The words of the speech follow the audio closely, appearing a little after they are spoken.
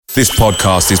This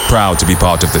podcast is proud to be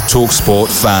part of the TalkSport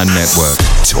Fan Network.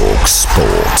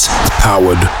 TalkSport.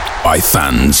 Powered by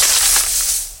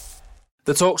fans.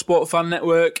 The TalkSport Fan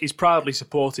Network is proudly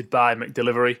supported by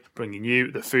McDelivery, bringing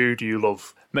you the food you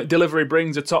love. McDelivery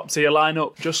brings a top-tier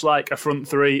lineup, just like a front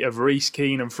three of Reece,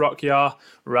 Keane and Frockyar,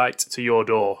 right to your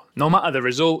door. No matter the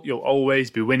result, you'll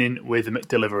always be winning with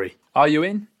McDelivery. Are you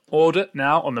in? Order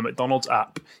now on the McDonald's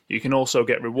app. You can also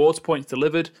get rewards points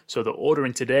delivered, so that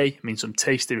ordering today means some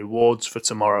tasty rewards for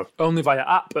tomorrow. Only via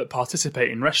app at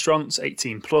participating restaurants,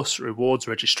 18 plus, rewards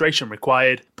registration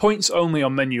required. Points only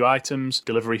on menu items,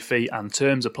 delivery fee and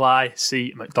terms apply.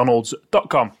 See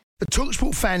mcdonalds.com. The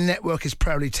TalkSport Fan Network is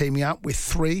proudly teaming up with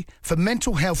 3 for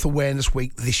Mental Health Awareness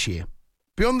Week this year.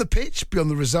 Beyond the pitch, beyond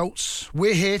the results,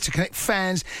 we're here to connect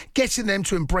fans, getting them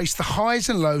to embrace the highs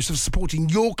and lows of supporting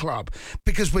your club,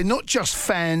 because we're not just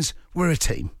fans, we're a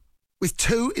team. With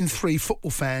 2 in 3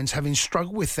 football fans having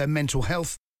struggled with their mental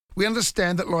health, we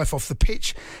understand that life off the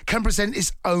pitch can present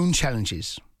its own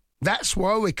challenges. That's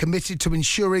why we're committed to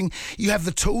ensuring you have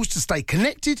the tools to stay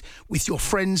connected with your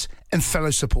friends and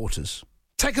fellow supporters.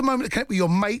 Take a moment to connect with your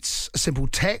mates. A simple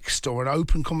text or an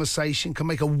open conversation can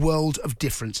make a world of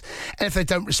difference. And if they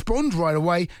don't respond right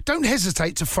away, don't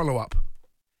hesitate to follow up.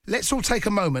 Let's all take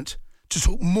a moment to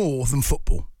talk more than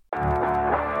football.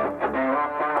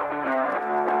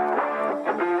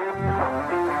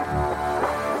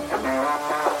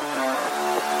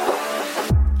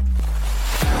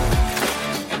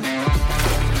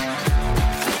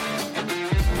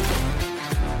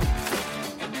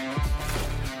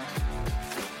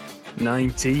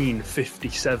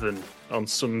 £19.57 on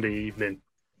Sunday evening.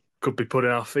 Could be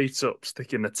putting our feet up,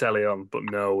 sticking the telly on, but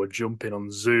no, we're jumping on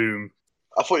Zoom.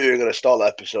 I thought you were going to start the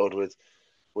episode with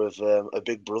a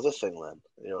Big Brother thing then.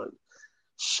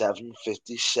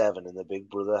 7:57 in the Big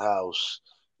Brother house.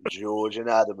 George and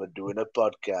Adam are doing a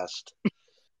podcast.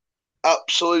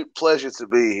 Absolute pleasure to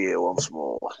be here once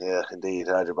more. Yeah, indeed,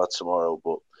 Hyderabad tomorrow.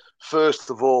 But first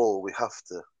of all, we have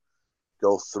to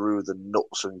go through the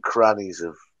nuts and crannies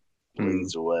of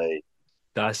Leeds away.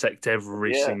 Dissect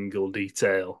every single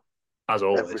detail, as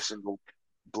always. Every single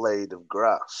blade of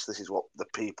grass. This is what the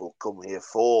people come here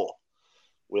for.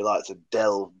 We like to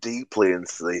delve deeply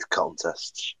into these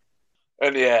contests.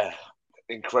 And yeah,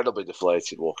 incredibly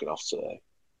deflated walking off today.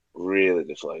 Really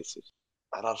deflated.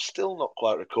 And I've still not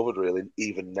quite recovered, really,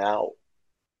 even now.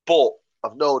 But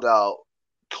I've no doubt,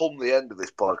 come the end of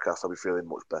this podcast, I'll be feeling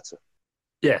much better.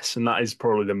 Yes, and that is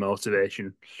probably the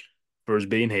motivation for us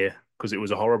being here, because it was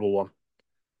a horrible one.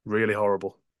 Really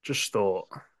horrible. Just thought,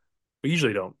 we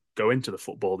usually don't go into the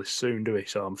football this soon, do we?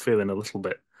 So I'm feeling a little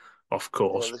bit off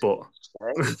course, but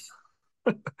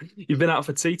you've been out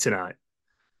for tea tonight.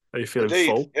 Are you feeling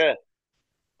full? Yeah.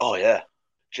 Oh, yeah.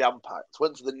 Jam-packed.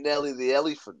 Went to the Nelly the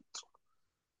Elephant,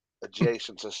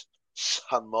 adjacent to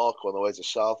San Marco on the way to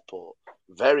Southport.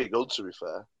 Very good, to be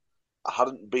fair. I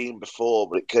hadn't been before,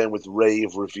 but it came with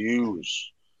rave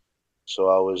reviews. So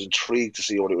I was intrigued to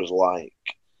see what it was like.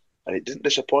 And it didn't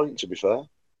disappoint, to be fair.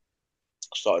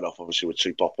 Started off, obviously, with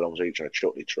 2 poppadoms each and a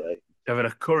chutney tray. Having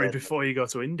a curry before you go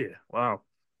to India. Wow.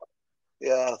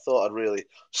 Yeah, I thought I'd really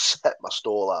set my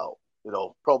stall out.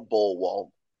 From ball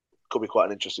 1. Could be quite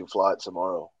an interesting flight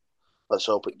tomorrow. Let's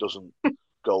hope it doesn't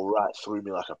go right through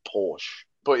me like a Porsche.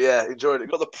 But yeah, enjoyed it.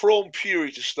 Got the prawn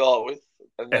puree to start with,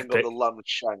 and then got the lamb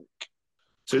shank.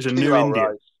 So it's a new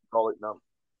India. Call it now.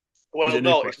 Well,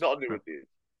 no, it's not a new India.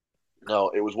 No,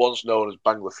 it was once known as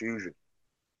Bangla Fusion.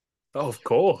 Oh, of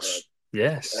course.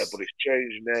 Yes. But it's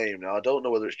changed name now. I don't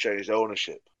know whether it's changed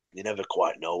ownership. You never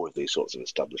quite know with these sorts of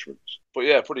establishments. But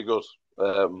yeah, pretty good.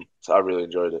 I really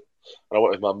enjoyed it. And I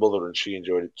went with my mother and she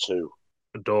enjoyed it too.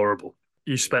 Adorable.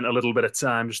 You spent a little bit of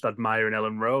time just admiring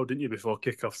Ellen Road, didn't you, before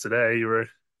kick-off today? You were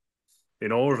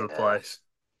in awe of the place.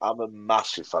 I'm a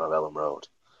massive fan of Ellen Road.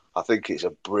 I think it's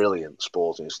a brilliant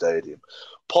sporting stadium.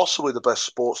 Possibly the best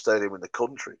sports stadium in the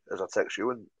country, as I text you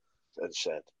and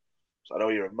said. So I know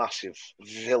you're a massive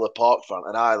Villa Park fan,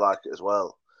 and I like it as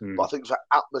well. But I think for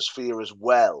atmosphere as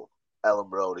well, Ellen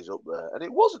Road is up there. And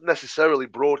it wasn't necessarily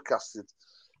broadcasted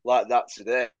like that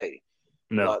today.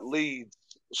 No. Like Leeds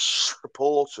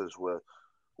supporters were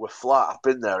flat. I've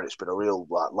been there and it's been a real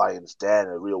lion's den,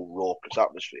 a real raucous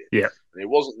atmosphere. Yeah. And it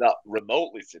wasn't that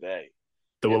remotely today.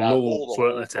 There were lulls,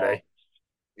 weren't there, today?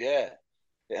 Yeah.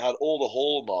 It had all the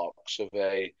hallmarks of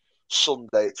a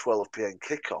Sunday 12 p.m.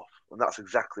 kickoff, and that's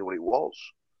exactly what it was.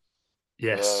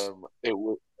 Yes. It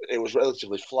was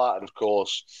relatively flat, and of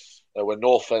course, when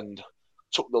North End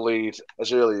took the lead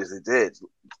as early as they did,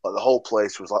 the whole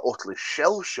place was utterly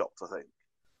shell-shocked, I think.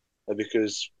 And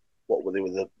because, what were they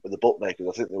with the bookmakers?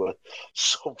 I think they were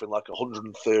something like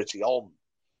 130 on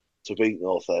to beat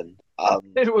North End.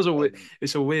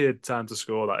 It's a weird time to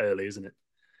score that early, isn't it?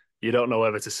 You don't know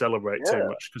whether to celebrate too Yeah,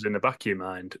 much because in the back of your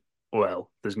mind,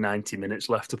 well, there's 90 minutes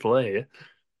left to play. Yeah?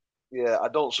 yeah. I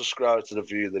don't subscribe to the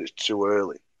view that it's too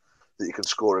early, that you can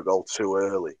score a goal too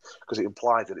early, because it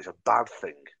implies that it's a bad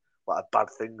thing, like a bad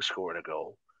thing scoring a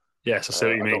goal. Yes, I see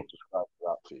what you I mean. don't subscribe to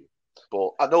that view.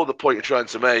 But I know the point you're trying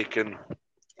to make, and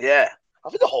yeah, I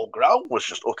think the whole ground was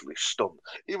just utterly stunned.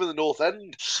 Even the North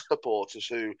End supporters,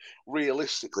 who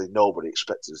realistically nobody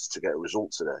expected us to get a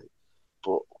result today.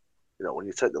 But when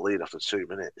you take the lead after 2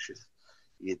 minutes,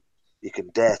 you you can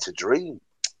dare to dream.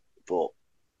 But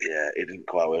yeah, it didn't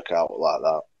quite work out like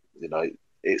that.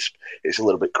 It's a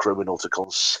little bit criminal to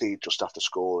concede just after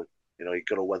scoring. You've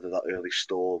got to weather that early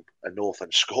storm. And North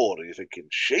End scored, and you're thinking,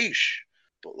 sheesh.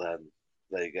 But then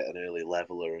they get an early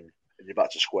leveller, and you're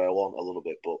back to square one a little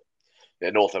bit. But yeah,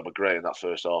 North End were great in that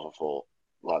first half. I thought,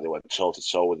 like, they went toe to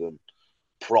toe with them.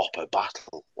 Proper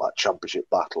battle, like championship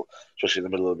battle, especially in the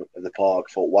middle of the park.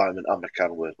 I thought Wyman and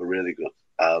McCann were really good.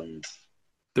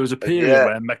 There was a And period yeah,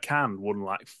 where McCann won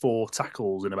like 4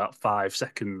 tackles in about 5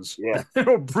 seconds. yeah, They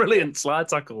were brilliant slide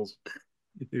tackles.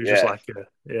 He was just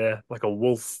yeah. like a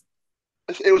wolf.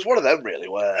 It was one of them really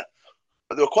where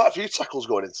there were quite a few tackles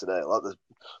going in today. Like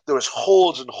there was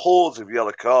hordes and hordes of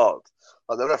yellow cards.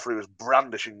 Like the referee was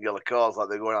brandishing yellow cards like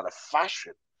they're going out of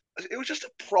fashion. It was just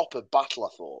a proper battle,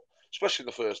 I thought, especially in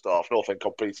the first half. North End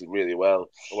competed really well.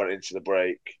 I went into the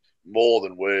break more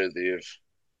than worthy of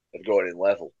going in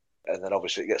level. And then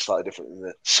obviously it gets slightly different in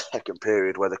the second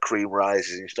period where the cream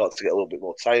rises and you start to get a little bit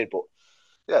more tired. But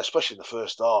yeah, especially in the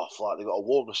first half, like they got a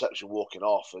warm reception walking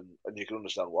off, and you can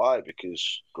understand why,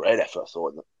 because great effort, I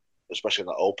thought, especially in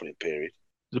that opening period.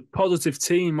 It was a positive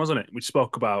team, wasn't it? We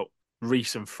spoke about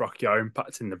Reece and Frockyar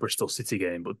impacting the Bristol City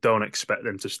game, but don't expect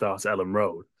them to start at Ellen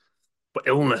Road. But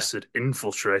illness had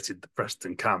infiltrated the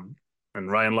Preston camp,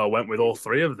 and Ryan Lowe went with all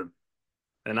three of them.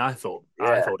 And I thought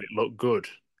Yeah, it looked good.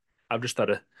 I've just had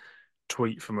a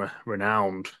tweet from a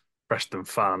renowned Preston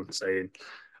fan saying,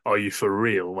 "Are you for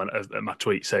real?" When my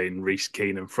tweet saying Reece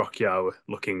Keane and Frockyar were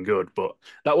looking good, but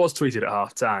that was tweeted at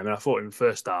half time, and I thought in the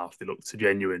first half they looked a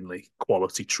genuinely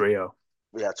quality trio.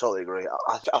 yeah, I totally agree.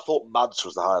 I thought Mads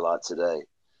was the highlight today.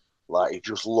 Like, he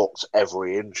just looked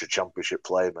every inch a championship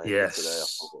playmaker today. I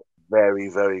Yes, thought. Very,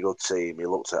 very good team. He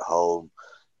looked at home.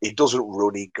 He doesn't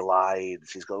run, he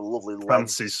glides. He's got a lovely length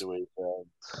Francis, to him.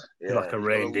 he's like Yeah, a he's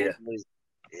got reindeer,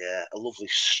 a lovely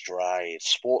stride.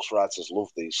 Sports writers love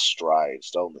these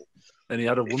strides, don't they? and he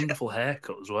had a wonderful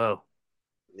haircut as well.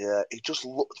 Yeah, he just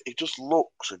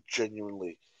looks a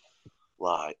genuinely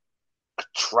like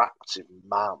attractive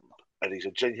man, and he's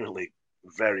a genuinely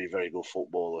very, very good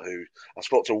footballer. Who I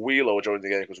spoke to Wheelo during the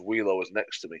game because Wheelo was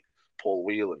next to me, Paul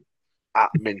Whelan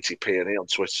at Minty Peony on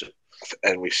Twitter,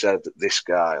 and we said that this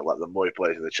guy, like the more he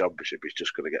plays in the Championship, is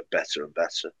just going to get better and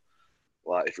better.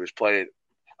 Like if he was playing,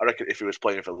 I reckon if he was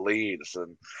playing for Leeds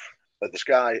and this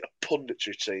guy, a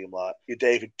punditry team like your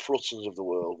David Pruttons of the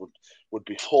world would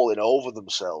be falling over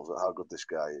themselves at how good this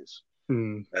guy is.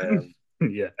 Mm. Um,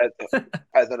 Yeah.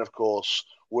 and then, of course,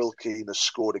 Will Keane has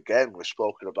scored again. We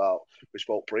spoke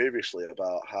previously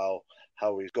about how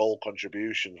his goal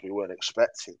contributions we weren't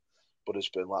expecting, but it's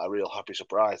been like a real happy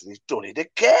surprise, and he's done it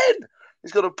again.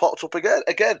 He's got him popped up again.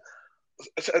 Again,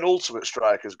 it's an ultimate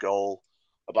striker's goal,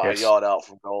 about a Yes. yard out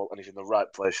from goal, and he's in the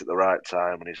right place at the right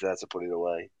time, and he's there to put it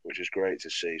away, which is great to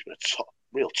see. He's been a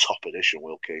real top edition,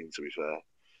 Will Keane, to be fair.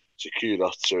 So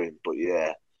kudos to him. But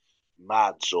yeah,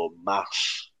 Mads or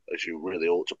Mass, as you really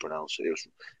ought to pronounce it.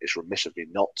 It's remiss of me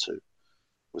not to. It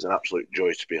was an absolute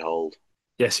joy to behold.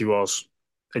 Yes, he was.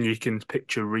 And you can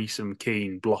picture Reece and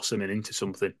Keane blossoming into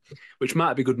something, which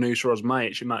might be good news for us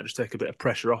mates. It might just take a bit of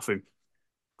pressure off him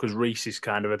because Reece is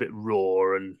kind of a bit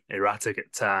raw and erratic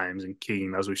at times, and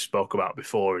Keane, as we spoke about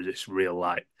before, is this real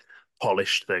like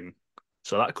polished thing.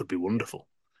 So that could be wonderful.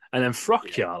 And then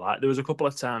Frockyar, like there was a couple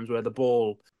of times where the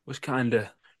ball was kind of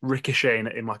ricocheting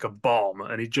at him like a bomb,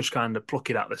 and he'd just kind of pluck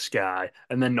it out of the sky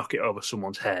and then knock it over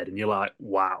someone's head, and you're like,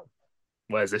 wow,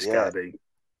 where's this guy Yeah, been?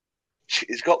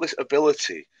 he's got this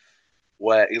ability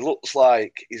where he looks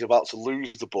like he's about to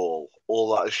lose the ball,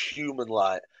 or that is human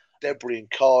like debris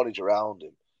and carnage around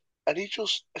him. And he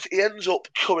ends up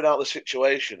coming out of the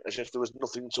situation as if there was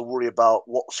nothing to worry about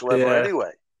whatsoever Yeah,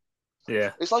 anyway.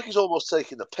 yeah, It's like he's almost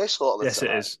taking the piss a lot of yes, the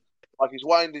it time. is. Like he's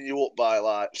winding you up by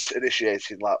like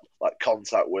initiating like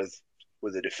contact with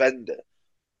the defender,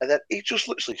 and then he just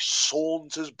literally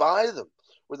saunters by them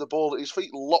with the ball at his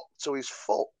feet locked to his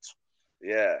foot.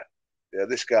 Yeah, yeah,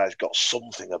 this guy's got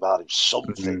something about him,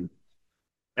 something. Mm.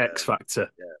 X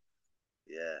Factor.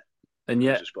 Yeah, yeah. And Who's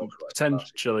the yet, spokesman?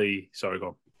 potentially, sorry, go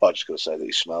on. I'm just going to say that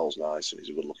he smells nice and he's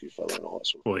a good-looking fella and all that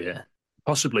sort of Oh yeah.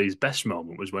 Possibly his best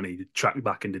moment was when he tracked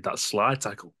back and did that slide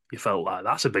tackle. You felt like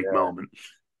that's a big Yeah, moment.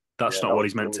 That's yeah, not that what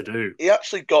was he's meant to brilliant. do. He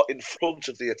actually got in front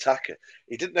of the attacker.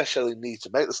 He didn't necessarily need to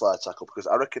make the slide tackle because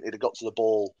I reckon he'd have got to the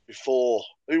ball before.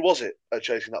 Who was it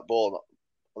chasing that ball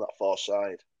on that far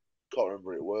side? Can't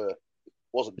remember who it were. It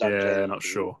wasn't Dan Yeah, James. not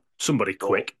sure. Somebody But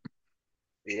quick.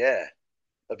 yeah,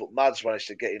 but Mads managed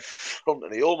to get in front,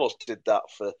 and he almost did that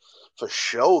for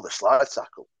show. The slide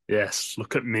tackle. Yes,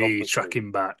 look at And me obviously,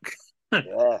 tracking back.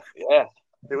 yeah, yeah.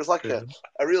 It was like Yeah.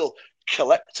 a real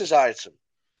collector's item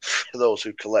for those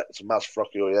who collect Mads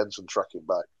Frocky Jensen tracking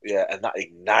back. Yeah, and that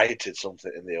ignited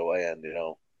something in the away end, And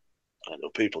there were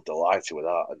people delighted with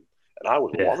that, and I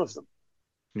was Yeah. one of them.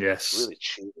 Yes. Really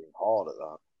cheering hard at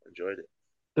that. Enjoyed it.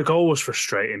 The goal was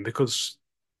frustrating because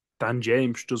Dan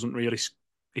James doesn't really,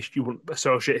 if you wouldn't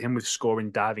associate him with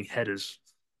scoring diving headers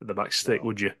at the back stick, No.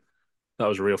 would you? That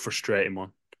was a real frustrating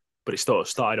one. But it sort of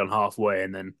started on halfway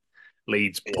and then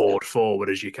Leeds Yeah. poured forward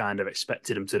as you kind of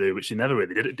expected them to do, which they never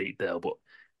really did at Deepdale, but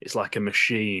it's like a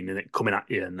machine and it coming at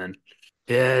you. And then,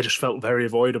 yeah, it just felt very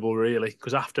avoidable, really,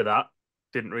 because after that,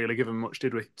 didn't really give them much,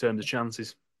 did we, in terms of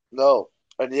chances? No.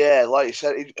 And yeah, like you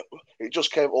said, it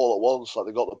just came all at once. Like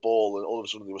they got the ball, and all of a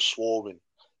sudden they were swarming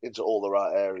into all the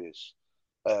right areas.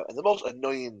 And the most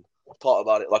annoying part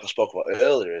about it, like I spoke about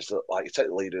earlier, is that like you take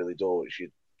the lead early doors,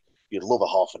 you'd love a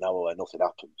half an hour where nothing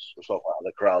happens. We spoke about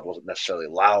the crowd wasn't necessarily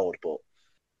loud, but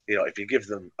if you give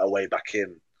them a way back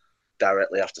in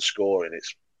directly after scoring,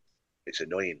 it's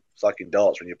annoying. It's like in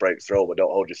darts when you break throw but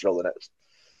don't hold your throw the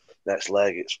next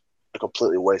leg. It's a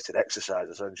completely wasted exercise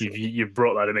essentially. You've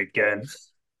brought that in again.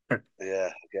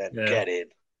 Yeah, again, Yeah. get in.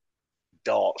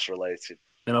 Darts related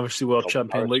And obviously, world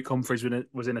champion comparison. Luke Humphries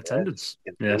was in Yeah, attendance.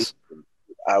 indeed. Yes.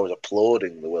 I was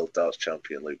applauding the world darts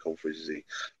champion Luke Humphries as he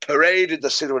paraded the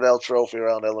Citadel Trophy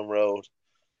around Ellen Road.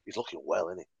 He's looking well,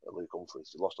 isn't he? Luke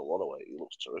Humphries. He lost a lot of weight. He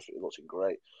looks terrific. He looks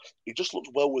great. He just looks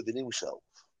well within himself.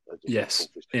 Luke Yes.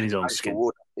 Humphries. In his own As you skin.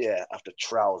 would, yeah, after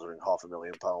trousering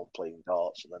 £500,000 playing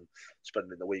darts and then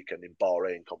spending the weekend in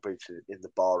Bahrain competing in the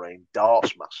Bahrain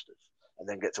Darts Masters and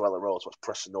then get to Ellen Road to watch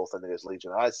Preston North End against Leeds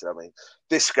United. I mean,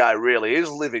 this guy really is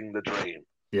living the dream.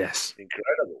 Yes.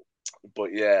 Incredible.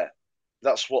 But yeah,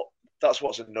 that's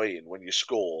what's annoying when you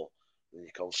score and you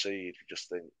concede. You just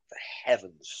think, for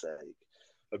heaven's sake.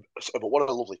 But what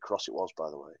a lovely cross it was, by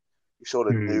the way. You sort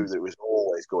of knew that it was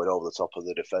always going over the top of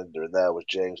the defender, and there was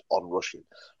James on rushing,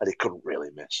 and he couldn't really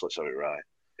miss. Let's have it right.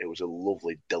 It was a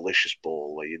lovely, delicious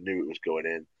ball where you knew it was going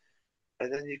in,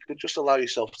 and then you could just allow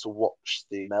yourself to watch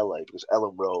the melee because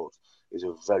Ellen Road is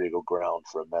a very good ground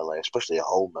for a melee, especially a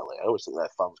home melee. I always think their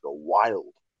fans go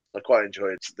wild. I quite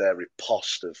enjoyed their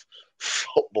riposte of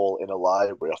football in a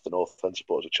library after North End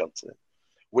supporters were chanting it.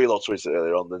 Wheelock tweeted it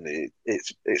earlier on, didn't he?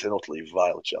 It's an utterly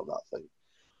vile chant, that thing.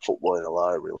 Football in a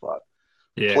library, like.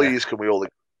 Yeah. Please, can we all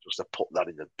just to put that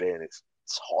in the bin? It's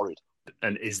horrid.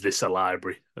 And is this a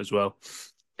library as well?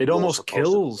 It You're almost supposed to be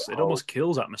kills. at It home. almost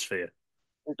kills atmosphere.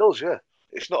 It does, yeah.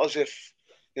 It's not as if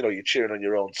you're cheering on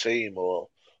your own team or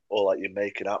like you're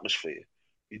making atmosphere.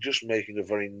 You're just making a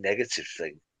very negative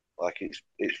thing. Like it's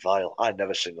vile. I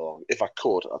never sing along. If I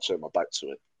could, I'd turn my back to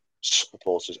it.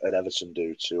 Supporters at Everton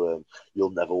do to "You'll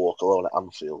Never Walk Alone" at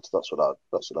Anfield. That's what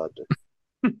I'd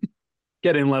do.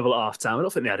 Getting level at half time. I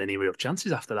don't think they had any real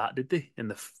chances after that, did they?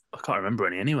 I can't remember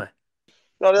any anyway.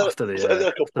 No, After they had a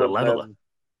after couple the of leveler.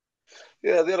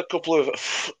 yeah, they had a couple of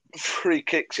free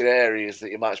kicks in areas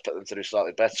that you might expect them to do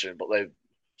slightly better in, but they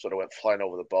sort of went flying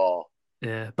over the bar.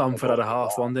 Yeah, And Bamford had a other than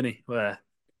half that, one, didn't he? Where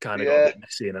kind of got a yeah, bit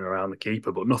messy in and around the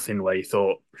keeper, but nothing where you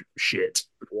thought shit.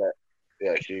 yeah,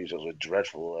 yeah, Hughes was a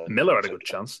dreadful. Miller had a good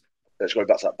chance. It's going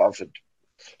back to that Bamford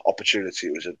opportunity.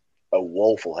 It was a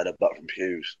woeful header back from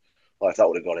Hughes. Like if that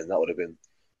would have gone in, that would have been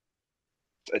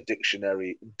a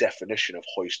dictionary definition of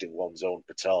hoisting one's own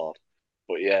petard.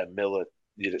 But yeah, Miller,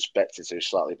 you'd expect it to be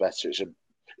slightly better.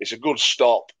 It's a good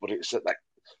stop, but it's at that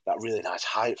really nice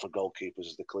height for goalkeepers,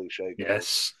 as the cliche goes.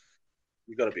 Yes.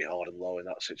 You've got to be hard and low in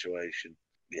that situation.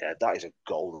 Yeah, that is a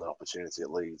golden opportunity at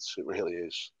Leeds. It really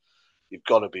is. You've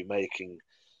got to be making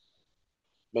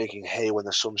hay when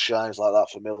the sun shines like that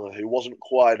for Miller, who wasn't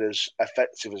quite as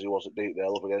effective as he was at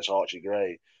Deepdale up against Archie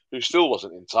Gray, who still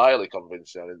wasn't entirely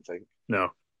convincing, I didn't think. No.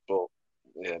 But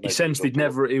yeah, He maybe sensed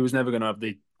he was never going to have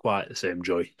quite the same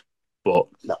joy. But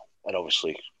no, and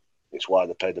obviously it's why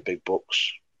they paid the big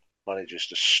bucks. Managers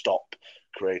to stop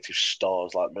creative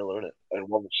stars like Miller, in it. And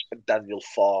once Daniel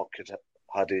Farke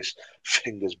had his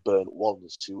fingers burnt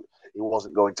once, he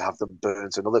wasn't going to have them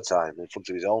burnt another time in front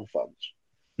of his own fans.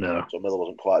 no. So Miller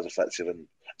wasn't quite as effective, and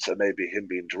so maybe him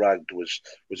being dragged was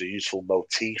a useful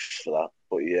motif for that.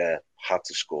 But yeah, had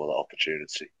to score that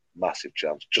opportunity. Massive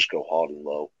chance. Just go hard and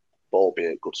low. But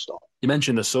albeit good start. You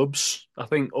mentioned the subs. I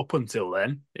think up until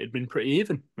then, it'd been pretty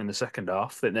even in the second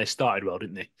half. I think they started well,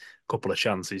 didn't they? A couple of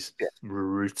chances. Yeah.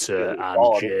 Ruta It was and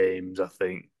hard, James, I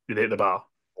think. Did they hit the bar?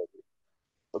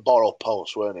 the bar or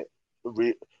post, weren't it?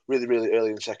 Really, really early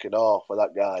in the second half, where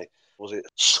that guy was it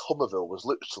Somerville was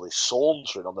literally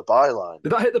sauntering on the byline,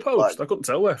 Did that hit the like post? I couldn't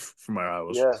tell from where I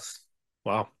was. yeah,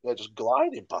 Wow. yeah, just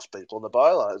gliding past people on the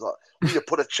byline. It's like, will you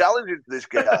put a challenge into this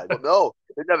guy? But no,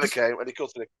 it never came, and he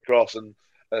cut it across, and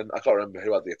I can't remember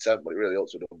who had the attempt, but he really ought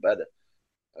to have done better.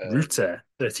 Ruta,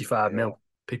 35 Yeah, mil.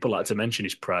 People like to mention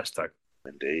his price tag.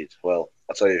 indeed. Well,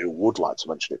 I tell you who would like to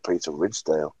mention it, Peter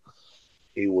Ridsdale.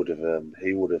 He would have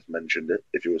mentioned it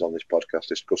if he was on this podcast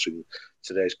discussing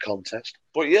today's contest.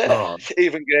 But yeah,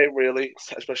 even game really,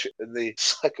 especially in the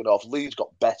second half. Leeds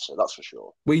got better, that's for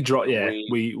sure. We dropped, yeah.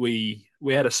 We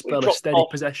had a spell of steady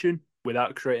possession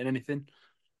without creating anything,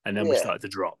 and then we started to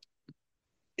drop.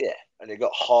 Yeah, and it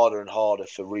got harder and harder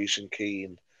for Reece and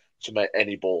Keane to make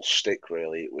any ball stick.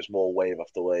 Really, it was more wave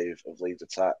after wave of Leeds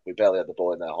attack. We barely had the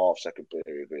ball in their second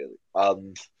period, really.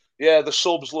 And yeah, the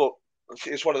subs look.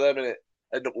 It's one of them, innit?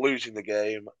 End up losing the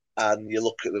game, and you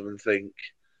look at them and think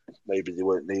maybe they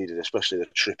weren't needed, especially the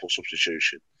triple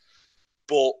substitution.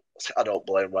 But I don't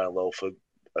blame Ryan Lowe for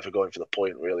going for the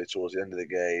point really towards the end of the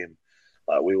game.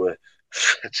 Like we were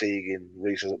fatiguing.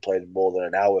 Reece hasn't played more than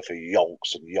an hour for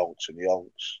yonks and yonks and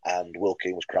yonks, and Will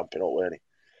Keane was cramping up, weren't he?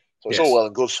 So it's all well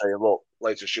and good saying, look,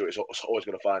 Leighton Stewart's always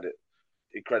going to find it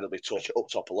incredibly tough up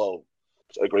top alone.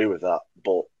 I agree with that,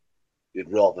 but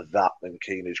you'd rather that than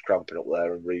Keane who's cramping up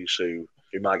there and Reece who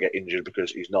might get injured because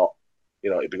he's not,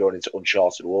 he'd be going into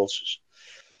uncharted waters.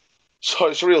 So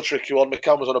it's a real tricky one.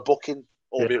 McCann was on a booking,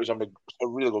 albeit it was on a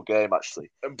really good game, actually.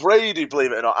 And Brady,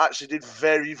 believe it or not, actually did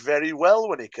very, very well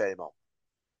when he came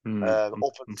on.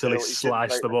 Up until he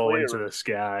sliced the ball into the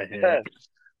sky.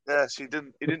 Yes, he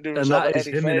didn't do himself any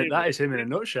favours. That is him in a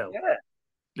nutshell.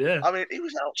 Yeah. I mean, he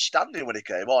was outstanding when he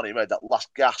came on. He made that last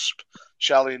gasp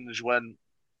challenge when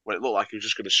it looked like he was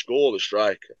just going to score the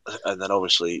striker. And then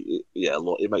obviously,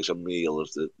 look, he makes a meal of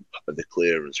the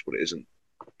clearance, but it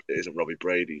isn't Robbie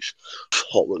Brady's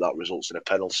fault that results in a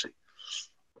penalty,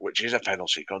 which is a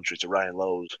penalty contrary to Ryan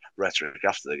Lowe's rhetoric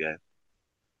after the game.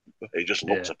 It just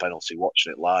looked a penalty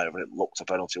watching it live, and it looked a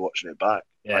penalty watching it back.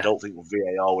 Yeah. I don't think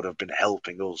VAR would have been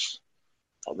helping us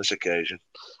on this occasion,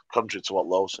 contrary to what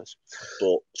Lowe says.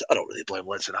 But I don't really blame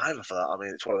Lenton either for that. I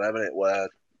mean, it's one of them, innit, where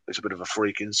it's a bit of a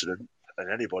freak incident,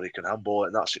 and anybody can handball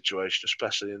in that situation,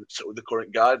 especially with the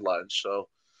current guidelines. So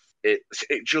it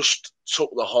just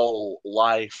took the whole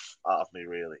life out of me,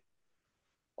 really.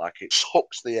 Like, it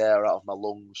sucks the air out of my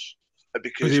lungs.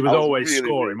 Because he was always really,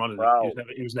 scoring, really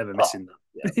he was never missing that.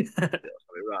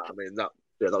 Right. I mean, that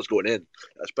was going in,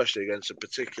 especially against a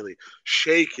particularly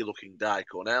shaky-looking Di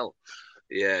Cornell.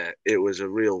 Yeah, it was a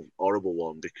real horrible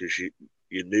one because you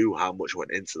knew how much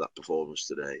went into that performance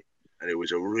today. And it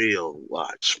was a real,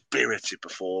 spirited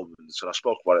performance. And I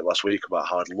spoke about it last week about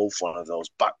how I'd love one of those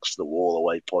backs-to-the-wall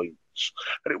away points.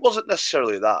 And it wasn't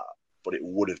necessarily that, but it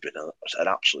would have been an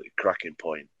absolutely cracking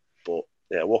point. But,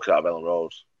 yeah, walking out of Ellen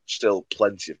Road, still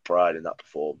plenty of pride in that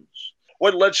performance.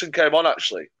 When Ledson came on,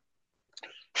 actually,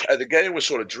 the game was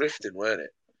sort of drifting, weren't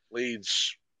it?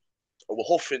 Leeds were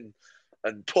huffing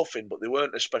and puffing, but they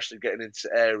weren't especially getting into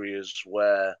areas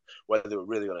where they were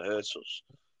really going to hurt us.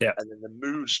 Yeah. And then the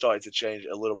mood started to change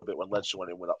a little bit when Ledson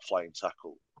went in with that flying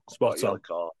tackle. Spot on.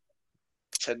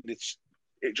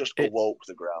 It just awoke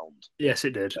the ground. Yes,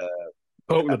 it did.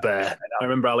 Poke the bear. I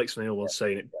remember Alex Neil was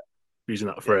saying it, using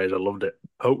that phrase. I loved it.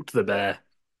 Poked the bear.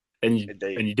 And you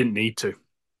didn't need to.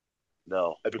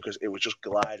 No, because it was just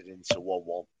gliding into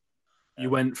 1-1. You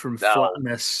went from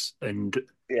flatness and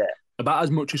about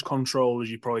as much as control as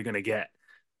you're probably going to get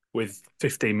with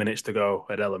 15 minutes to go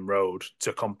at Ellen Road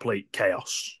to complete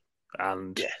chaos.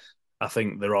 And I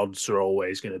think the odds are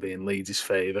always going to be in Leeds'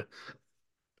 favour.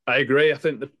 I agree. I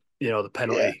think the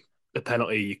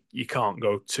penalty, you can't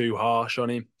go too harsh on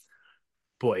him,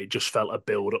 but it just felt a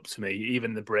build up to me.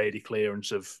 Even the Brady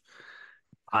clearance of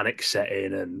panic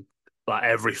setting and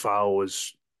every foul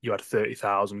was, you had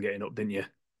 30,000 getting up, didn't you?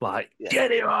 Get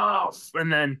him off!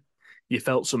 And then you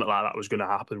felt something like that was going to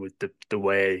happen with the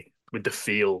way, with the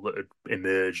feel that had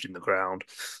emerged in the ground.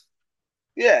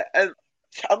 Yeah, and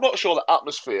I'm not sure the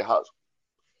atmosphere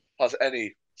has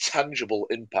any tangible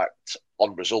impact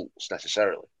on results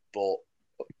necessarily, but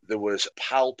there was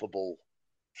palpable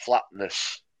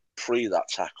flatness pre that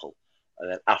tackle.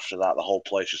 And then after that, the whole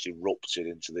place just erupted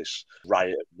into this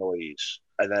riot of noise.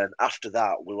 And then after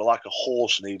that, we were like a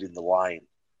horse needing the line.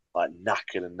 like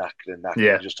knackered and knackered and knackered,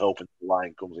 Yeah. and just hoping the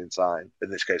line comes in time. In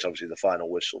this case, obviously the final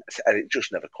whistle, and it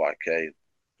just never quite came,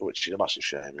 which is a massive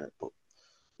shame. Isn't it? But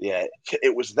yeah,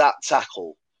 it was that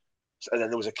tackle, and then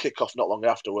there was a kick-off not long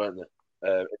after, weren't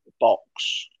there? In the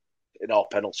box in our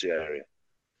penalty area,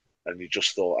 and you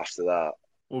just thought after that,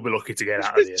 we'll be lucky to get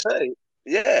out of here.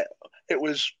 Yeah, it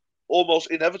was almost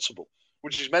inevitable,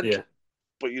 which is mental. Yeah.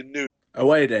 But you knew.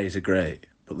 Away days are great,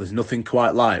 but there's nothing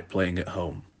quite like playing at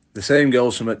home. The same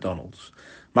goes for McDonald's.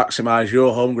 Maximise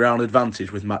your home ground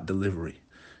advantage with Mac Delivery.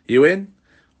 You in?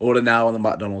 Order now on the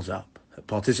McDonald's app. At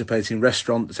participating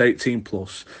restaurants 18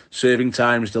 plus, serving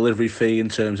times, delivery fee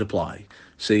and terms apply.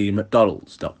 See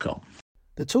mcdonalds.com.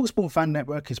 The TalkSport Fan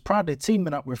Network is proudly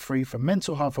teaming up with Free for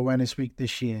Mental Health Awareness Week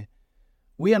this year.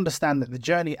 We understand that the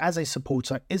journey as a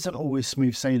supporter isn't always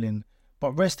smooth sailing,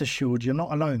 but rest assured you're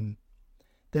not alone.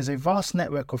 There's a vast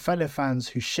network of fellow fans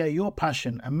who share your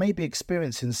passion and may be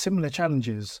experiencing similar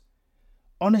challenges.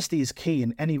 Honesty is key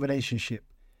in any relationship.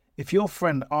 If your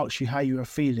friend asks you how you are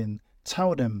feeling,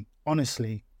 tell them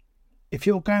honestly. If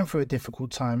you're going through a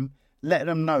difficult time, let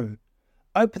them know.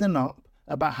 Opening up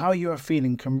about how you are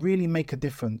feeling can really make a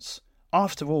difference.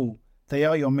 After all, they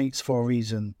are your mates for a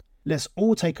reason. Let's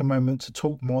all take a moment to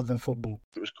talk more than football.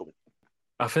 It was coming.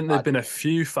 I think there've been a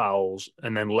few fouls,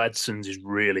 and then Ledson's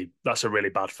that's a really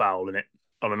bad foul, isn't it?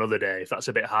 On another day, if that's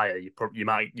a bit higher, you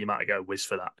might get a whiz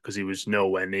for that because he was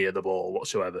nowhere near the ball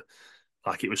whatsoever.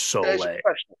 Like, it was so late. It's a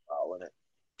professional foul, isn't it?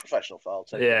 Professional foul.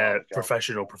 Yeah,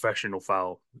 professional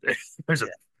foul.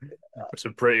 It's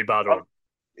a pretty bad one.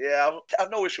 Yeah,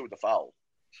 I've no issue with the foul.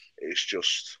 It's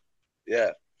just, yeah,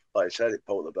 like I said, it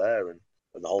poked the bear and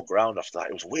the whole ground after that.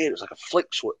 It was weird. It was like a flick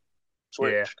switch.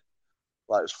 Yeah.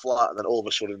 Like it was flat, and then all of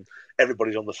a sudden,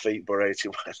 everybody's on the feet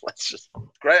berating. Let's just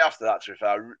great after that. To be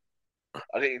fair,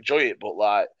 I didn't enjoy it, but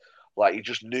like you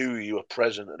just knew you were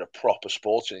present at a proper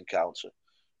sporting encounter,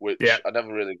 which I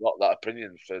never really got that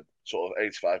opinion for sort of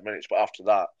 85 minutes. But after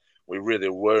that, we really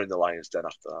were in the lion's den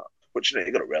after that, which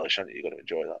you got to relish, haven't you? You got to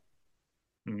enjoy that.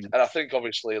 And I think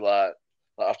obviously, like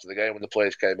after the game when the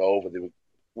players came over,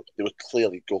 they were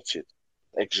clearly gutted,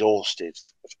 exhausted,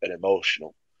 and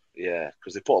emotional. Yeah,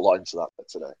 because they put a lot into that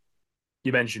today.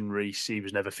 You mentioned Reece, he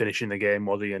was never finishing the game,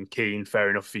 was he? And Keane, fair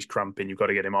enough, if he's cramping, you've got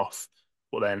to get him off.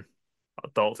 But then, I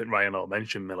don't think Ryan O'Neill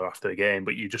mentioned Miller after the game,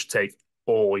 but you just take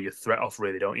all your threat off,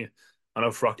 really, don't you? I know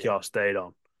Frockyar stayed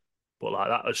on, but like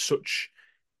that was such,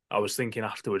 I was thinking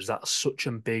afterwards, that's such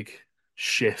a big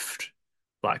shift,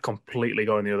 like completely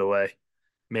going the other way.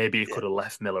 Maybe you could have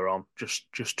left Miller on just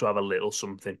to have a little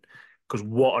something. Because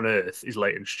what on earth is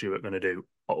Leighton Stewart going to do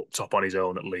up top on his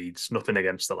own at Leeds? Nothing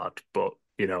against the lad, but,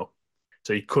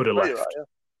 so he could have left.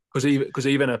 Because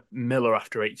even a Miller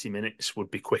after 80 minutes would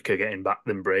be quicker getting back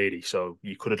than Brady, so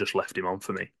you could have just left him on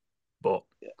for me. But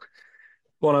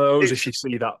one of those, if you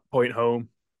see that point home.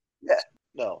 Yeah,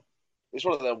 no. It's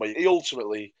one of them where he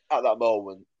ultimately, at that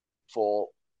moment, thought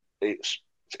it's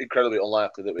incredibly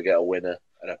unlikely that we get a winner,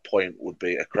 and a point would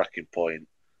be a cracking point.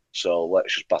 So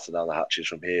let's just batten down the hatches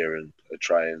from here and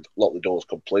try and lock the doors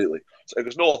completely. So,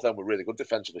 because North End were really good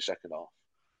defensively second half.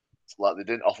 Like they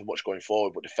didn't offer much going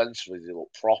forward, but defensively they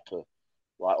looked proper,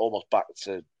 like almost back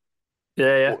to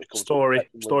Story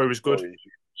was good.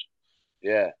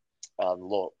 Yeah, and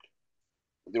look,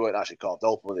 they weren't actually carved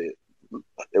open.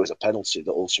 It was a penalty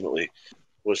that ultimately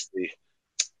was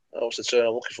what's the term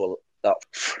I'm looking for? That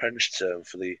French term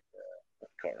for the I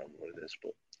can't remember what it is,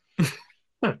 but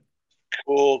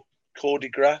Cour de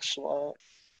grace.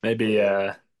 Maybe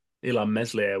Ilan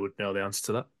Meslier would know the answer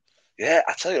to that. Yeah,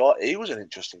 I tell you what, he was an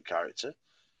interesting character.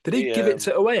 Did he give it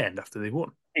to away end after they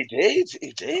won? He did.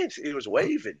 He was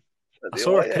waving. I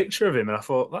saw a picture of him and I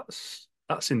thought that's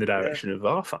in the direction of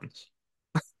our fans.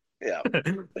 I'm not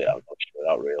sure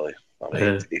that really. I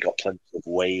mean, he got plenty of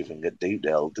waving at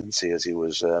Deepdale, didn't he? As he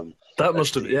was. That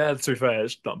must have. Yeah, to be fair,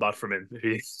 it's not bad from him.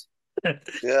 Waving back.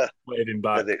 Yeah,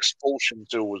 the expulsion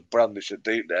tool was brandished at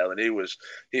Deepdale, and he was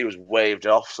waved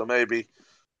off. So maybe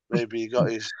he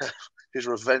got his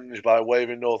revenge by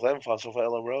waving North End fans off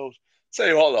Ellen Road. Tell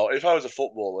you what, though, if I was a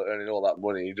footballer earning all that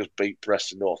money, you just beat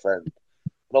Preston North End.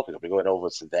 I don't think I'd be going over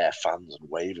to their fans and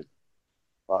waving.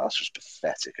 Well, that's just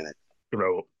pathetic, isn't it?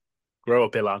 Grow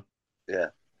up, Ilan. Yeah,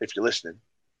 if you're listening,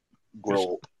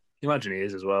 grow up. Imagine he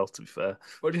is as well, to be fair.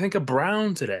 What do you think of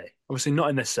Brown today? Obviously not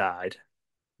in the side.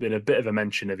 Been a bit of a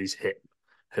mention of his hip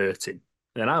hurting.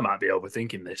 And I might be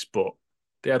overthinking this, but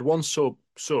they had one sub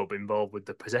involved with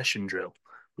the possession drill,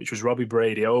 which was Robbie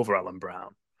Brady over Alan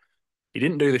Brown. He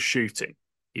didn't do the shooting.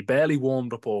 He barely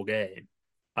warmed up all game.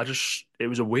 It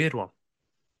was a weird one.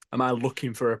 Am I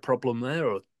looking for a problem there,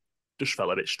 or just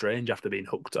felt a bit strange after being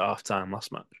hooked at half-time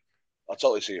last match? I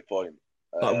totally see your point.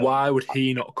 Like, why would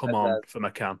he not come and on then, for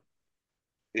McCann?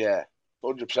 yeah,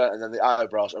 100%. And then the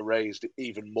eyebrows are raised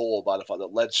even more by the fact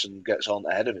that Ledson gets on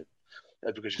ahead of him.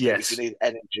 Because you think if you Yes. need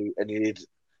energy and you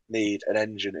need an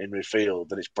engine in midfield,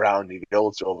 then it's Brown you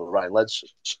go to over Ryan Ledson,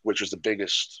 which was the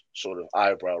biggest sort of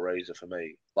eyebrow raiser for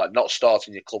me. Like not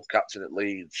starting your club captain at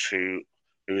Leeds, who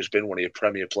has been one of your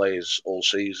premier players all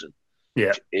season,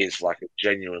 Yeah. is like a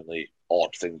genuinely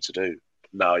odd thing to do.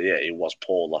 Now, yeah, he was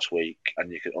poor last week,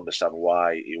 and you can understand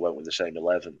why he went with the same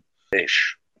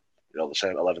 11-ish. The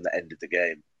same 11 that ended the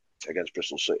game against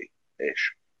Bristol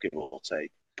City-ish, give or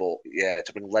take. But yeah,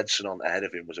 to bring Ledson on ahead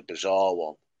of him was a bizarre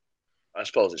one. I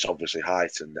suppose it's obviously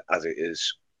heightened as it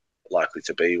is likely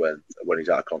to be when he's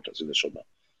out of contract in the summer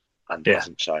and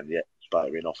hasn't signed yet,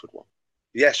 despite being offered one.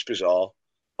 Yes, bizarre,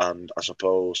 and I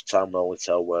suppose time will only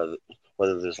tell whether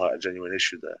there's like a genuine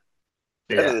issue there.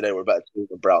 At the end of the day, we're a better team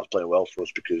than Brown's playing well for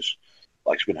us because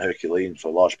like it's been Herculean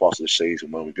for large parts of the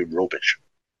season when we've been rubbish.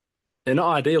 They're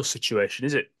not ideal situation,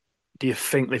 is it? Do you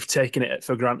think they've taken it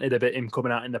for granted a bit, him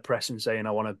coming out in the press and saying,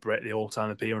 I want to break the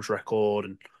all-time appearance record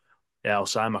and yeah, I'll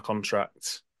sign my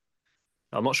contract.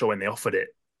 I'm not sure when they offered it,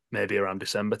 maybe around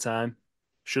December time.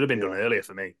 Should have been done earlier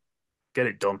for me. Get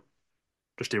it done.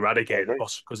 Just eradicate the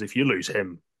boss. Because if you lose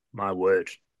him, my word.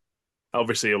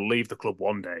 Obviously, he'll leave the club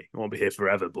one day. He won't be here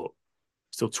forever, but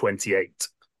still 28.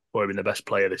 Probably been the best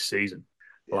player this season.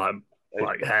 Yeah.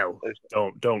 Like hell.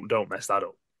 Don't mess that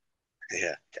up.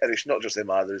 Yeah, and it's not just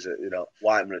him either, is it?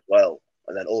 Whiteman as well.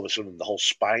 And then all of a sudden, the whole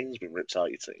spine's been ripped out of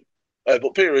your team.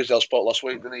 But Peter Rizdale spoke last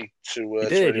week, didn't he? He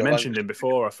did. You mentioned him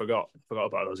before. I forgot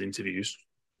about those interviews.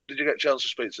 Did you get a chance to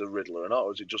speak to the Riddler or not? Or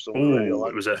was it just on Radio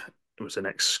Lancs? It was an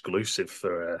exclusive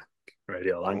for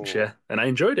Radio Lancs, yeah, and I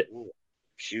enjoyed it.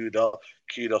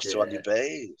 Kudos to Andy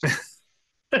Bays.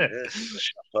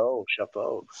 Yes,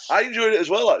 chapeau. I enjoyed it as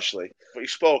well, actually. But he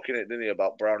spoke in it, didn't he,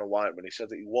 about Brown and Whiteman? He said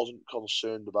that he wasn't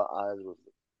concerned about either of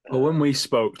them. Well, when we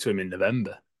spoke to him in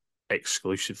November,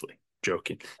 exclusively,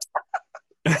 joking,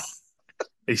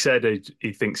 he said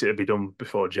he thinks it'll be done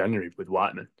before January with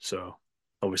Whiteman. So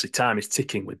obviously time is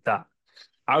ticking with that.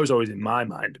 I was always in my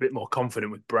mind a bit more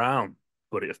confident with Brown,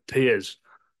 but it appears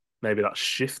maybe that's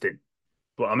shifting.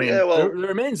 But I mean, there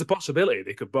remains the possibility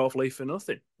they could both leave for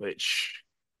nothing, which,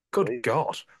 good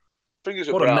God. Fingers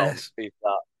at Brown, a mess. He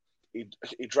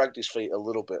dragged his feet a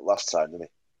little bit last time, didn't he,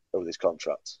 over this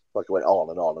contract? Like he went on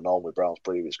and on and on with Brown's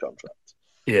previous contract.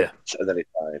 Yeah. And then he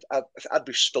died. I'd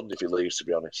be stunned if he leaves, to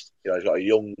be honest. He's got a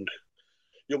young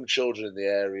children in the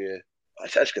area. I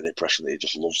just get the impression that he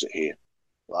just loves it here.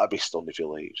 I'd be stunned if he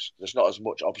leaves. There's not as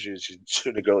much opportunity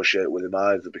to negotiate with him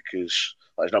either because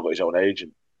he's not got his own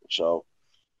agent. So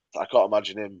I can't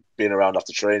imagine him being around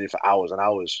after training for hours and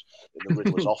hours in the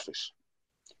Riddler's office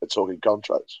and talking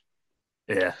contracts.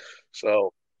 Yeah.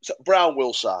 So Brown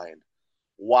will sign.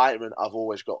 Whiteman, I've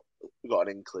always got an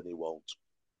inkling he won't.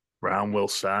 Brown will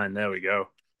sign. There we go.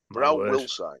 Brown will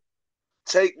sign.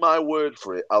 Take my word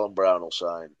for it, Alan Brown will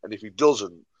sign. And if he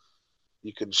doesn't,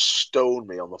 you can stone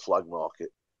me on the flag market.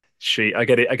 I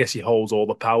get it. I guess he holds all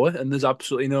the power, and there's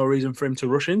absolutely no reason for him to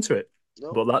rush into it.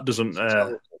 No, but that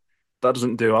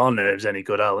doesn't do our nerves any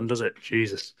good, Alan, does it?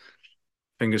 Jesus.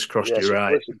 Fingers crossed you're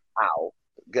right. Listen, pal,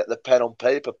 get the pen on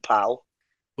paper, pal.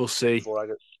 We'll see. Before I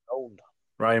get stoned.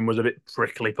 Ryan was a bit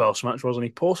prickly post-match, wasn't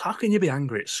he? How can you be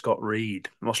angry at Scott Reed,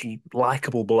 the most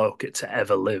likeable bloke to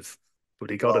ever live? But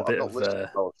he got a bit of...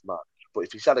 post-match, but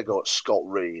if he's had a go at Scott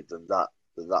Reed, then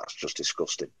that's just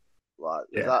disgusting.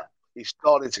 He's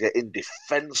starting to get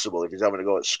indefensible if he's having a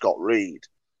go at Scott Reed.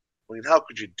 I mean, how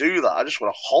could you do that? I just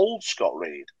want to hold Scott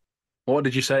Reed. What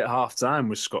did you say at half-time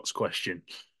was Scott's question,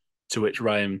 to which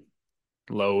Ryan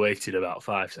low-waited about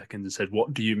 5 seconds and said,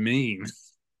 "What do you mean?"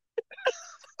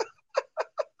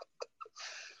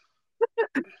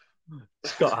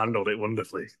 Scott handled it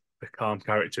wonderfully, the calm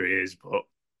character he is, but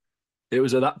it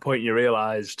was at that point you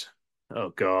realised, oh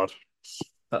God,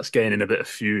 that's gaining a bit of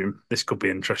fume. This could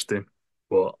be interesting.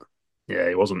 But yeah,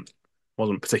 he wasn't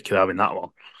particularly having that one.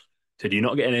 Said, "You're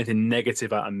not getting anything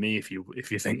negative out of me if you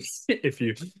think if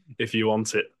you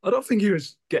want it." I don't think he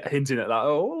was hinting at that at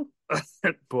all.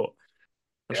 But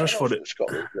I just thought it.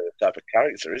 Scott was the type of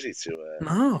character, is he,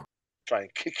 to try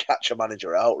and catch a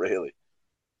manager out? Really,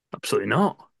 absolutely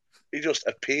not. He just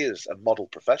appears a model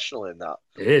professional in that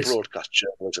broadcast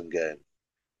journalism game.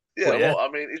 Yeah, well, I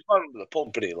mean, he's not under the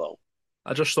pump, isn't he, Lo?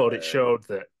 I just thought it showed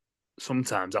that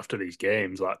sometimes after these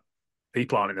games, like,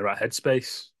 people aren't in the right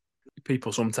headspace.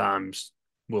 People sometimes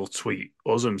will tweet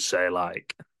us and say,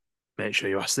 like, make sure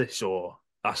you ask this or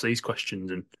ask these questions.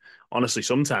 And honestly,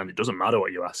 sometimes it doesn't matter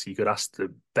what you ask. You could ask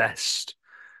the best,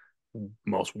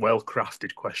 most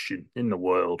well-crafted question in the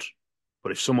world.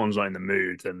 But if someone's not in the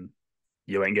mood, then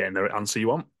you ain't getting the answer you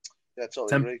want. Yeah,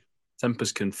 totally agree.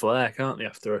 Tempers can flare, can't they,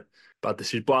 after a bad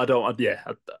decision? But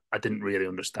I didn't really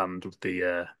understand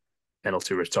the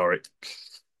penalty rhetoric.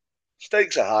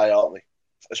 Stakes are high, aren't they?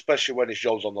 Especially when his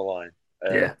job's on the line.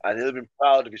 Yeah. And he'd have been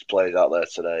proud of his players out there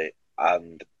today,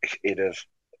 and he'd have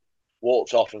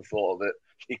walked off and thought that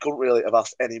he couldn't really have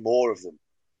asked any more of them,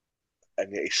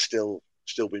 and yet he's still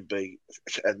been beat.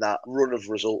 And that run of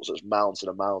results that's mounting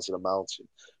and mounting and mounting.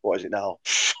 What is it now?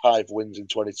 5 wins in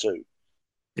 22.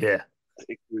 Yeah.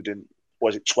 Including,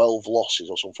 12 losses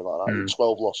or something like that?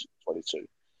 12 losses in 22,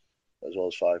 as well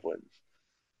as 5 wins.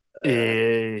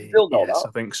 Still know yes, that.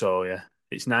 I think so, yeah.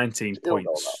 It's 19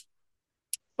 points.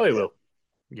 Oh, he will.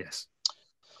 Yes.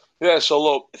 Yeah, so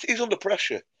look, he's under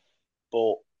pressure,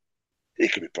 but he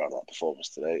can be proud of that performance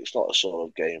today. It's not a sort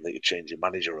of game that you change your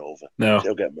manager over. No.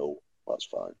 He'll get moved. That's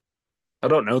fine. I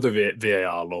don't know the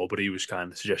VAR law, but he was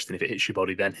kind of suggesting if it hits your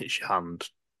body, then hits your hand.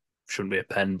 Shouldn't be a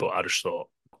pen, but I just thought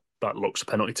that looks a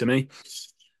penalty to me.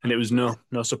 And it was no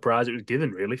surprise. It was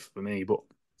given, really, for me. But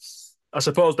I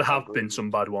suppose there have been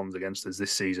some bad ones against us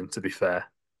this season, to be fair.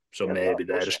 So maybe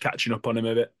they're just catching up on him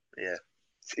a bit. Yeah.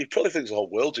 He probably thinks the whole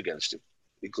world's against him,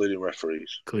 including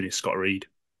referees. Including Scott Reed.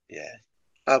 Yeah.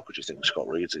 How could you think Scott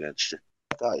Reed's against you?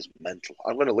 That is mental.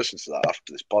 I'm going to listen to that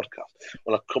after this podcast.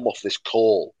 When I come off this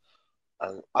call,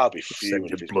 and I'll be fuming.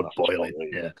 Your blood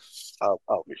boiling. Yeah.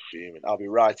 I'll be fuming. I'll be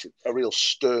writing a real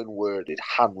stern-worded,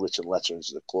 handwritten letter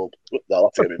into the club. They'll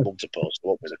have to get my mum to post. I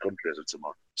won't be in the country as of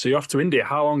tomorrow. So you're off to India.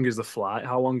 How long is the flight?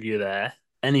 How long are you there?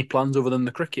 Any plans other than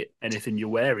the cricket? Anything you're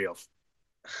wary of?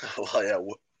 Well, yeah,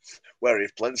 wary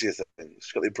of plenty of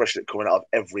things. Got the impression that coming out of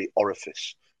every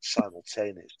orifice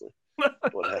simultaneously.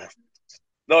 But,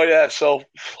 so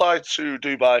fly to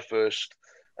Dubai first,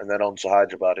 and then on to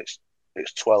Hyderabad.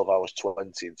 It's 12 hours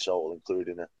 20 in total,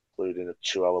 including a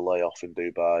 2-hour layoff in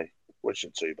Dubai, which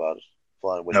isn't too bad.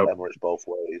 Flying with Emirates both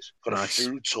ways. Got a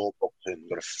food tour booked in.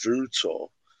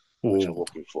 Which I'm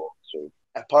looking forward to.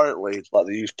 Apparently,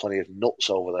 they use plenty of nuts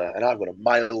over there, and I've got a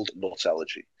mild nut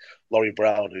allergy. Laurie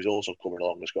Brown, who's also coming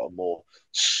along, has got a more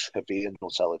severe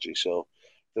nut allergy. So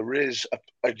there is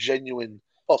a genuine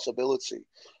possibility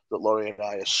that Laurie and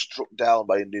I are struck down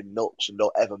by Indian nuts and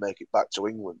don't ever make it back to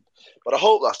England. But I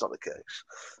hope that's not the case.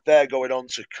 They're going on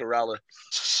to Kerala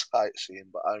sightseeing,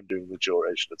 but I'm doing the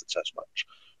duration of the test match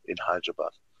in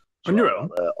Hyderabad. On your own?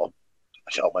 On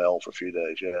my own for a few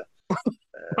days, yeah.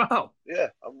 Wow. Yeah,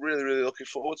 I'm really, really looking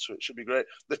forward to it. It should be great.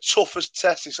 The toughest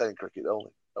test is in cricket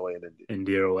only, away in India.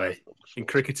 India away. In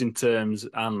cricketing terms,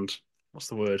 and what's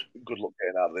the word? Good luck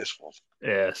getting out of this one.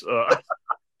 Yes.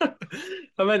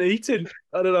 I meant eating.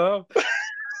 I don't know.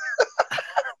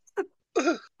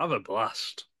 Have a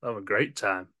blast. Have a great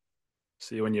time.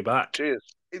 See you when you're back. Cheers.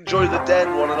 Enjoy the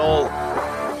den, one and all.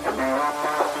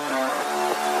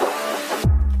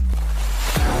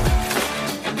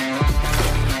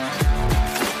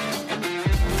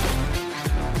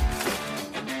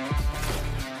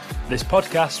 This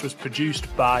podcast was produced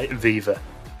by Viva.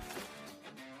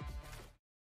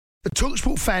 The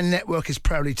TalkSport Fan Network is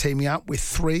proudly teaming up with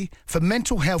 3 for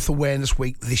Mental Health Awareness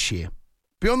Week this year.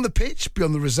 Beyond the pitch,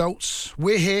 beyond the results,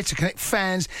 we're here to connect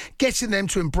fans, getting them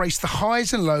to embrace the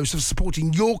highs and lows of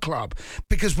supporting your club,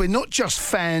 because we're not just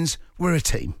fans, we're a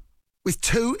team. With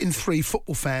 2 in 3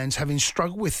 football fans having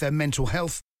struggled with their mental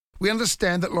health, we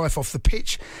understand that life off the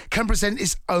pitch can present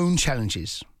its own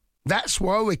challenges. That's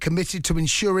why we're committed to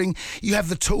ensuring you have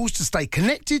the tools to stay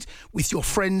connected with your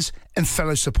friends and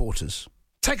fellow supporters.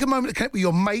 Take a moment to connect with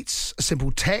your mates. A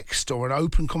simple text or an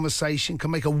open conversation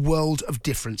can make a world of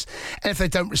difference. And if they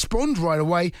don't respond right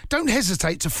away, don't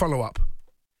hesitate to follow up.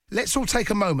 Let's all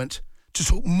take a moment to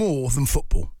talk more than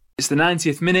football. It's the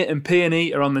 90th minute and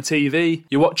P&E are on the TV.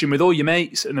 You're watching with all your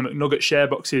mates and the McNugget share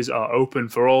boxes are open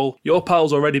for all. Your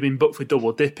pal's already been booked for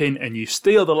double dipping and you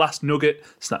steal the last nugget,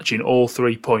 snatching all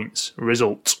 3 points.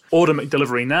 Result: order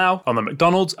McDelivery now on the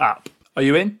McDonald's app. Are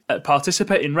you in?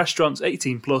 Participate in restaurants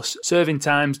 18 plus, serving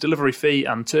times, delivery fee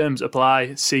and terms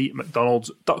apply. See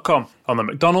mcdonalds.com on the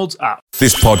McDonald's app.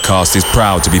 This podcast is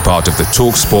proud to be part of the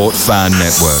TalkSport Fan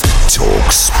Network.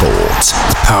 TalkSport.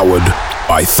 Powered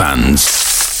by fans.